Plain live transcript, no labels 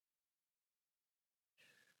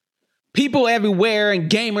People everywhere and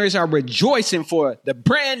gamers are rejoicing for the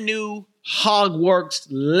brand new Hogwarts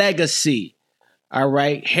Legacy. All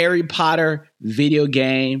right, Harry Potter video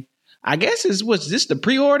game. I guess what's this the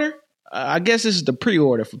pre-order? I guess this is the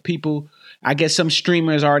pre-order for people. I guess some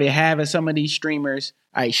streamers already have it. Some of these streamers,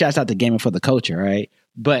 all right, shouts out to Gaming for the Culture, right?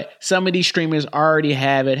 But some of these streamers already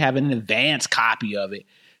have it, have an advanced copy of it.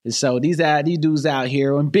 And so these dudes out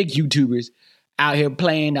here and big YouTubers out here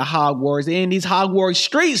playing the Hogwarts. They in these Hogwarts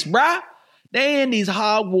streets, bruh. They in these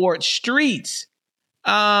Hogwarts streets.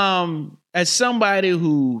 As somebody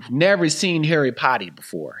who never seen Harry Potter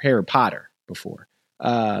before. Sorry.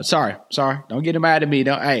 Don't get mad at me.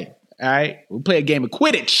 All right. We'll play a game of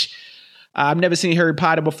Quidditch. I've never seen Harry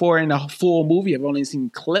Potter before in a full movie. I've only seen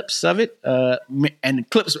clips of it. And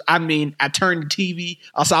clips, I turned the TV.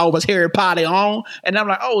 I saw it was Harry Potter on. And I'm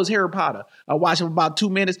like, oh, it's Harry Potter. I watched it for about 2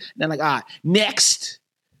 minutes. And then like, all right, next.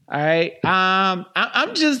 All right.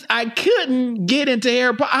 I couldn't get into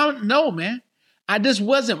Harry Potter. I don't know, man. I just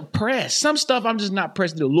wasn't pressed. Some stuff I'm just not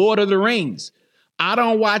pressed to do. Lord of the Rings. I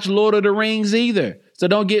don't watch Lord of the Rings either. So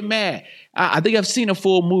don't get mad. I think I've seen a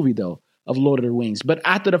full movie, though, of Lord of the Rings. But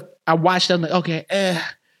after I watched it, I'm like, okay, I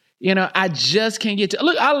just can't get to.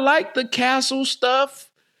 Look, I like the castle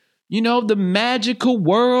stuff. The magical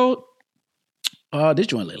world. Oh, this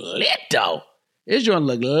joint look lit, though. This joint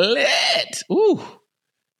look lit. Ooh.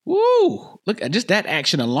 Look, just that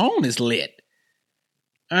action alone is lit.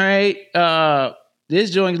 All right.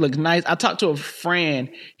 This joint looks nice. I talked to a friend.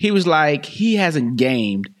 He was like, he hasn't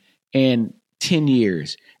gamed in 10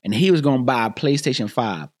 years. And he was going to buy a PlayStation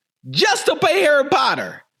 5 just to play Harry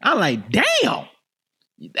Potter. I'm like, damn,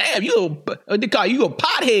 you a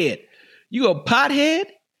pothead. You a pothead?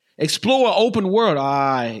 Explore open world. All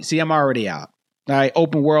right. See, I'm already out. All right.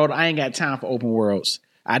 Open world. I ain't got time for open worlds.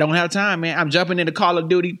 I don't have time, man. I'm jumping into Call of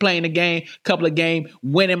Duty, playing a game, couple of games,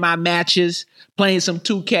 winning my matches, playing some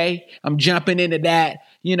 2K. I'm jumping into that,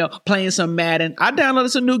 playing some Madden. I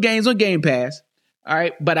downloaded some new games on Game Pass. All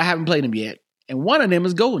right. But I haven't played them yet. And one of them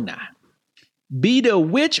is GoldenEye. Be the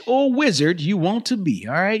witch or wizard you want to be.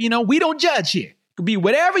 All right. We don't judge here. It could be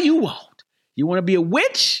whatever you want. You want to be a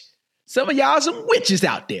witch? Some of y'all are some witches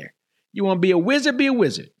out there. You want to be a wizard? Be a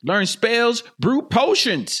wizard. Learn spells, brew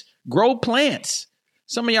potions, grow plants.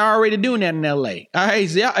 Some of y'all already doing that in LA. All right.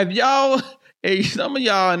 So if some of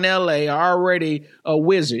y'all in LA are already a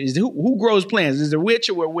wizard. Who grows plants? Is it a witch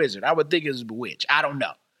or a wizard? I would think it's a witch. I don't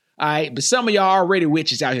know. All right. But some of y'all are already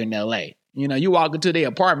witches out here in LA. You walk into their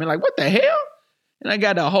apartment like, what the hell? And I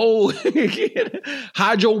got the whole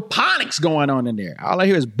hydroponics going on in there. All I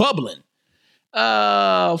hear is bubbling.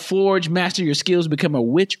 Forge, master your skills, become a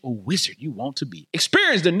witch or wizard you want to be.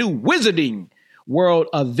 Experience the new Wizarding World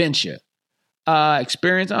adventure.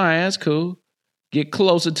 Experience, all right, that's cool. Get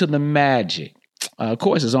closer to the magic. Of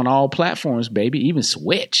course, it's on all platforms, baby, even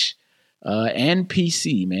Switch and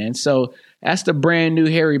PC, man. So that's the brand new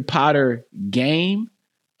Harry Potter game.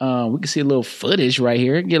 We can see a little footage right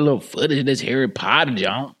here. Get a little footage of this Harry Potter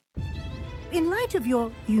jump. In light of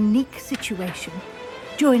your unique situation,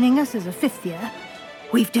 joining us as a fifth year,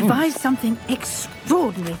 we've devised something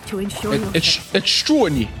extraordinary to ensure your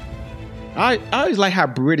extraordinary. I always like how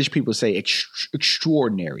British people say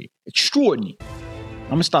extraordinary. Extraordinary.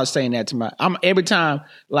 I'm gonna start saying that to every time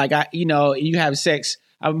like you have sex,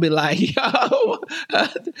 I'm gonna be like, yo,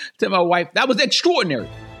 to my wife, that was extraordinary.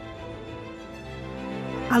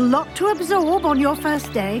 A lot to absorb on your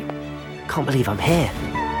first day. Can't believe I'm here.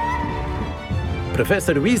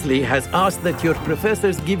 Professor Weasley has asked that your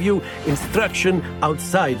professors give you instruction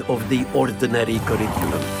outside of the ordinary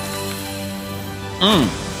curriculum.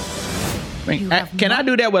 Can I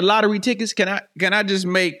do that with lottery tickets? Can I just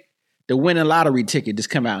make the winning lottery ticket just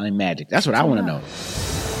come out in magic? That's what I want to know.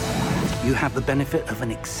 You have the benefit of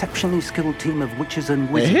an exceptionally skilled team of witches and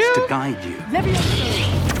wizards to guide you.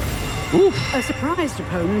 A surprised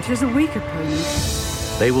opponent is a weak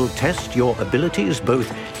opponent. They will test your abilities,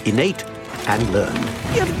 both innate and learned.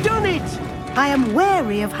 You've done it! I am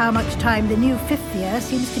wary of how much time the new fifth year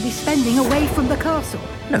seems to be spending away from the castle.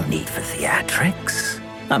 No need for theatrics.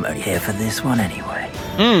 I'm only here for this one anyway.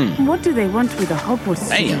 What do they want with a Hogwarts?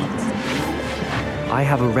 Damn. I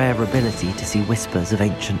have a rare ability to see whispers of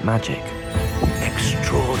ancient magic.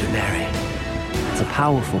 Extraordinary. It's a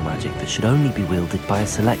powerful magic that should only be wielded by a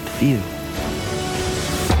select few.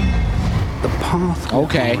 The path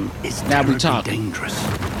is now we talking. Dangerous.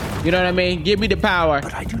 You know what I mean? Give me the power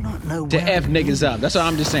but I do not know to F niggas up. That's all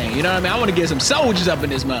I'm just saying. You know what I mean? I want to get some soldiers up in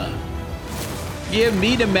this mug. Give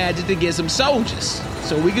me the magic to get some soldiers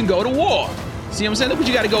so we can go to war. See what I'm saying? Look what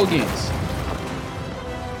you got to go against.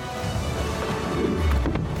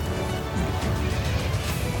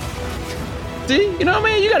 thirsty. You know what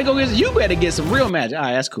I mean? You better get some real magic. All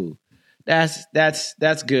right, that's cool.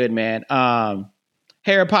 That's good, man.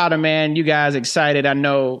 Harry Potter, man, you guys excited? I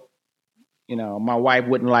know, my wife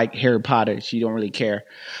wouldn't like Harry Potter. She don't really care.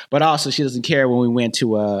 But also she doesn't care when we went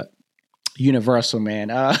to Universal, man.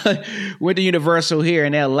 Went to Universal here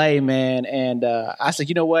in LA, man. And I said,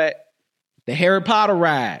 you know what? The Harry Potter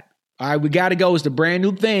ride. All right, we got to go. It's the brand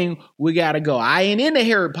new thing. We got to go. I ain't into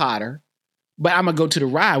Harry Potter, but I'm going to go to the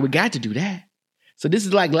ride. We got to do that. So this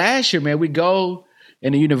is like last year, man. We go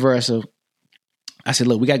in the Universal. I said,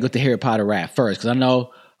 look, we got to go to the Harry Potter ride first because I know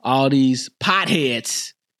all these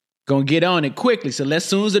potheads going to get on it quickly. So as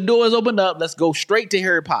soon as the doors open up, let's go straight to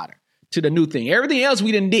Harry Potter, to the new thing. Everything else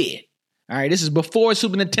we done did. All right, this is before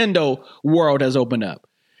Super Nintendo World has opened up.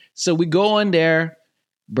 So we go in there,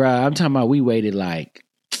 bruh, I'm talking about we waited like,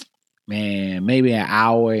 man, maybe an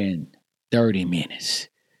hour and 30 minutes.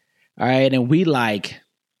 All right, and we like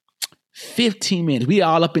 15 minutes. We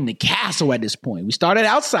all up in the castle at this point. We started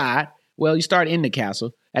outside. Well, you start in the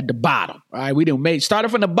castle at the bottom. All right, we done started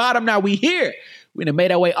from the bottom. Now we here. We done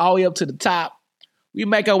made our way all the way up to the top. We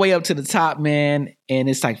make our way up to the top, man, and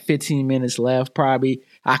it's like 15 minutes left probably.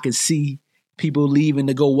 I can see people leaving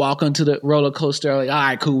to go walk onto the roller coaster. Like, all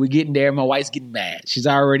right, cool, we're getting there. My wife's getting mad. She's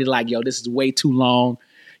already like, yo, this is way too long.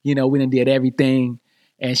 We done did everything.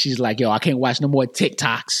 And she's like, yo, I can't watch no more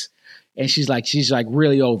TikToks. And she's like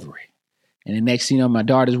really over it. And the next thing you know, my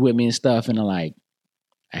daughter's with me and stuff. And I'm like,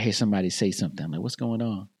 I hear somebody say something. I'm like, what's going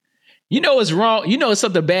on? It's wrong. It's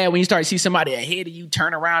something bad when you start to see somebody ahead of you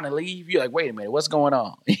turn around and leave. You're like, wait a minute, what's going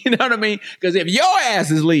on? You know what I mean? Because if your ass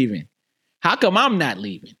is leaving, how come I'm not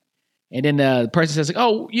leaving? And then the person says, like,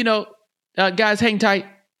 oh, guys, hang tight.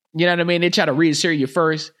 You know what I mean? They try to reassure you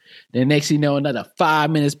first. Then next thing you know, another 5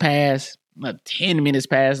 minutes pass, another 10 minutes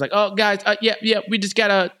pass. Like, oh, guys, yeah, we just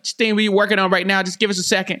got a thing we're working on right now. Just give us a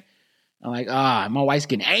second. I'm like, my wife's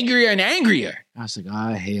getting angrier and angrier. I was like,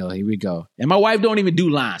 hell, here we go. And my wife don't even do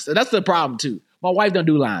lines. So that's the problem, too. My wife don't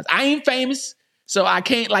do lines. I ain't famous, so I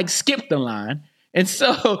can't, skip the line. And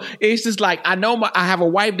so it's just like, I know I have a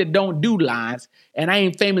wife that don't do lines, and I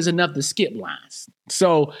ain't famous enough to skip lines.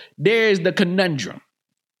 So there's the conundrum.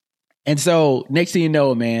 And so next thing you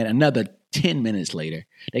know, man, another 10 minutes later,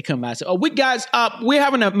 they come out and say, oh, we're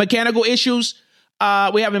having mechanical issues.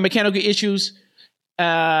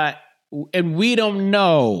 And we don't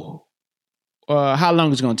know how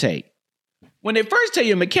long it's going to take. When they first tell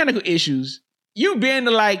you mechanical issues, you've been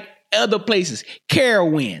to other places,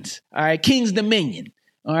 Carowinds, all right, King's Dominion,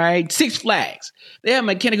 all right, Six Flags. They have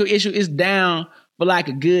mechanical issue. It's down for a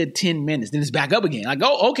good 10 minutes. Then it's back up again. Like,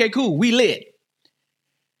 oh, okay, cool. We lit.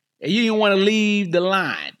 And you didn't want to leave the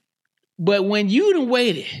line. But when you done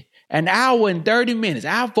waited an hour and 30 minutes,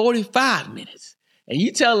 hour 45 minutes, and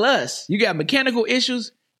you tell us you got mechanical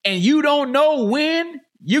issues and you don't know when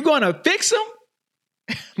you're going to fix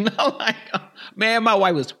them? Man, my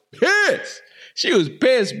wife was pissed. She was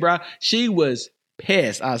pissed, bro. She was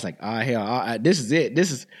pissed. I was like, hell, this is it.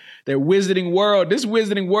 This is their Wizarding World. This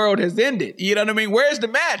Wizarding World has ended. You know what I mean? Where's the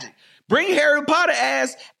magic? Bring Harry Potter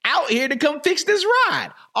ass out here to come fix this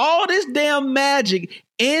ride. All this damn magic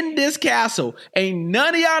in this castle. Ain't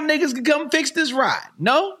none of y'all niggas can come fix this ride.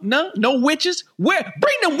 No witches. Where?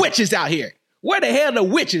 Bring them witches out here. Where the hell the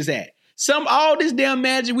witches at? All this damn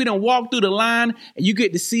magic, we done walk through the line and you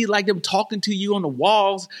get to see them talking to you on the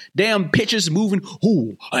walls, damn pictures moving.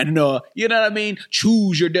 Ooh, and you know what I mean?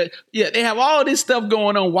 Choose your, they have all this stuff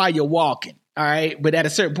going on while you're walking. All right. But at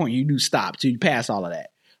a certain point, you do stop. So you pass all of that.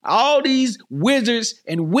 All these wizards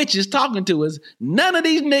and witches talking to us. None of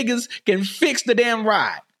these niggas can fix the damn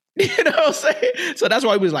ride. You know what I'm saying? So that's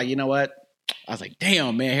why he was like, you know what? I was like,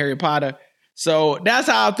 damn, man, Harry Potter. So that's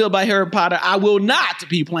how I feel about Harry Potter. I will not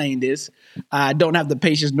be playing this. I don't have the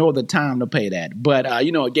patience nor the time to play that. But,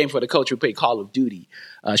 a game for the culture, we play Call of Duty,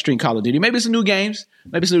 stream Call of Duty. Maybe some new games.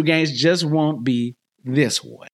 Just won't be this one.